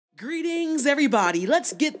Greetings everybody,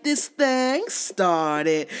 let's get this thing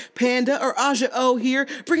started. Panda or Aja O here,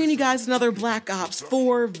 bringing you guys another Black Ops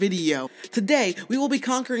 4 video. Today, we will be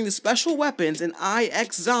conquering the special weapons in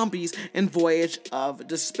IX Zombies and Voyage of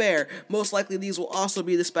Despair. Most likely these will also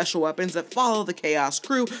be the special weapons that follow the Chaos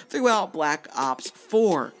crew throughout Black Ops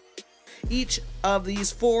 4. Each of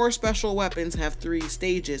these 4 special weapons have 3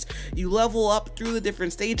 stages. You level up through the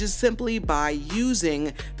different stages simply by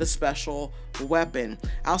using the special weapon.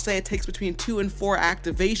 I'll say it takes between 2 and 4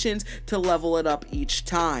 activations to level it up each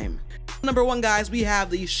time. Number 1, guys, we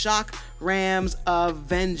have the Chakrams of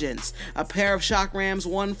Vengeance. A pair of Chakrams,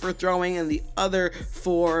 one for throwing and the other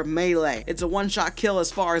for melee. It's a one-shot kill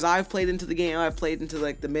as far as I've played into the game. I've played into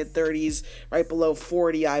like the mid-30s, right below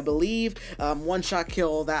 40, I believe. One-shot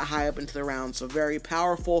kill that high up into the round, so very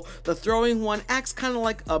powerful. The throwing one acts kind of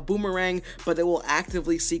like a boomerang, but it will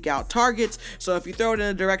actively seek out targets. So if you throw it in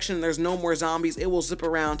a direction and there's no more zombies, it will zip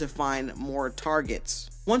around to find more targets.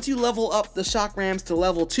 Once you level up the Chakrams to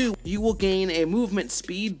level 2, you will gain a movement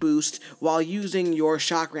speed boost while using your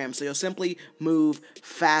Chakram, so you'll simply move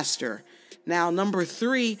faster. Now, number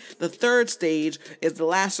 3, the 3rd stage, is the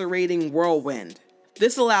Lacerating Whirlwind.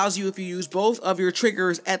 This allows you, if you use both of your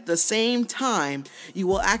triggers at the same time, you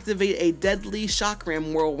will activate a deadly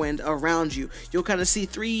Chakram whirlwind around you. You'll kind of see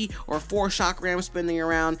 3 or 4 Chakrams spinning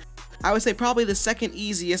around. I would say probably the second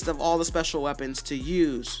easiest of all the special weapons to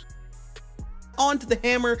use. On to the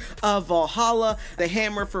Hammer of Valhalla, the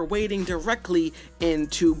hammer for wading directly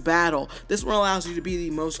into battle. This one allows you to be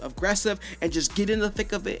the most aggressive and just get in the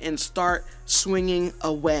thick of it and start swinging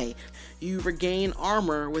away. You regain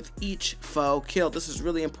armor with each foe killed. This is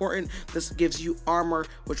really important. This gives you armor,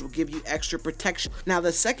 which will give you extra protection. Now,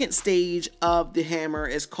 the second stage of the hammer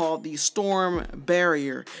is called the Storm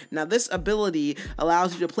Barrier. Now, this ability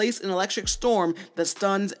allows you to place an electric storm that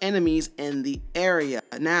stuns enemies in the area.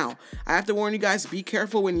 Now, I have to warn you guys, be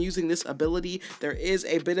careful when using this ability. There is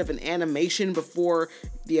a bit of an animation before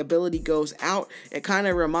the ability goes out. It kind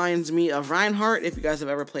of reminds me of Reinhardt, if you guys have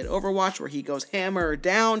ever played Overwatch, where he goes hammer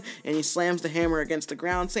down and he slams the hammer against the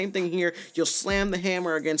ground. Same thing here, you'll slam the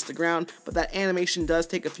hammer against the ground, but that animation does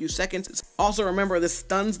take a few seconds. Also remember, this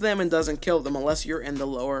stuns them and doesn't kill them unless you're in the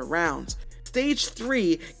lower rounds. Stage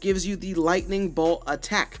 3 gives you the Lightning Bolt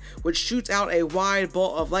attack, which shoots out a wide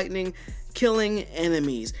bolt of lightning, killing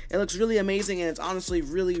enemies. It looks really amazing and it's honestly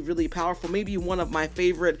really powerful. Maybe one of my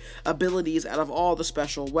favorite abilities out of all the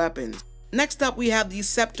special weapons. Next up, we have the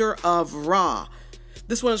Scepter of Ra.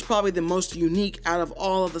 This one is probably the most unique out of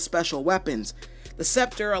all of the special weapons. The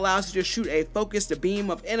scepter allows you to shoot a focused beam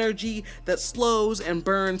of energy that slows and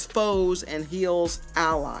burns foes and heals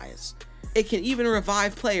allies. It can even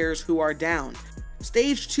revive players who are down.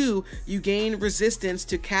 Stage 2, you gain resistance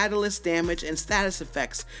to catalyst damage and status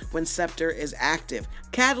effects when Scepter is active.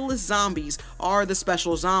 Catalyst zombies are the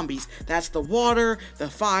special zombies. That's the water, the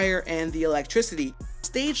fire, and the electricity.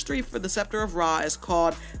 Stage 3 for the Scepter of Ra is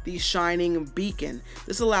called the Shining Beacon.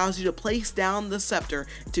 This allows you to place down the scepter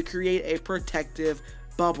to create a protective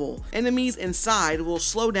bubble. Enemies inside will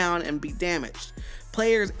slow down and be damaged.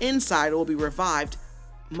 Players inside will be revived,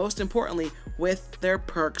 most importantly, with their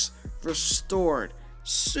perks restored.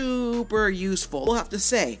 Super useful. We'll have to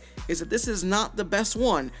say is that this is not the best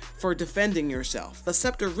one for defending yourself. The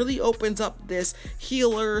scepter really opens up this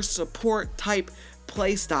healer support type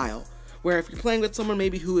playstyle, where if you're playing with someone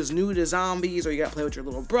maybe who is new to zombies, or you gotta play with your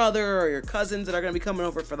little brother or your cousins that are gonna be coming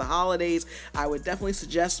over for the holidays, I would definitely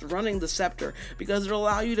suggest running the scepter because it'll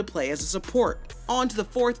allow you to play as a support. On to the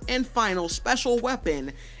 4th and final special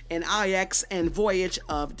weapon in IX and Voyage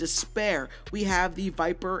of Despair. We have the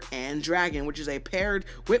Viper and Dragon, which is a paired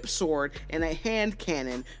whip sword and a hand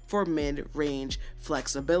cannon for mid-range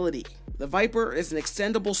flexibility. The Viper is an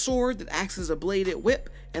extendable sword that acts as a bladed whip,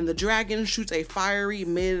 and the Dragon shoots a fiery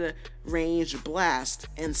mid-range blast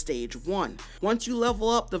in stage 1. Once you level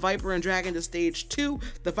up the Viper and Dragon to stage 2,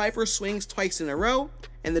 the Viper swings twice in a row,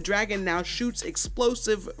 and the Dragon now shoots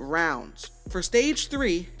explosive rounds. For stage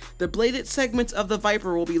 3, the bladed segments of the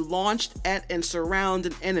Viper will be launched at and surround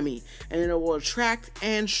an enemy, and it will attract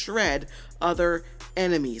and shred other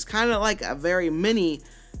enemies. Kind of like a very mini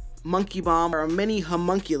monkey bomb or a mini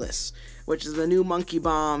homunculus, which is the new monkey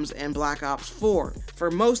bombs in Black Ops 4.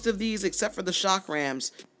 For most of these, except for the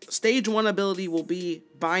Chakrams, stage 1 ability will be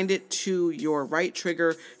bind it to your right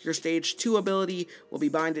trigger, your stage 2 ability will be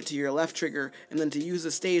bind it to your left trigger, and then to use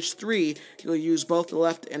the stage 3, you'll use both the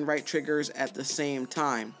left and right triggers at the same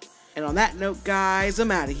time. And on that note, guys,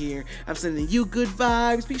 I'm out of here. I'm sending you good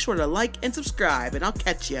vibes. Be sure to like and subscribe, and I'll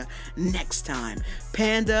catch you next time.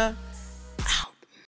 Panda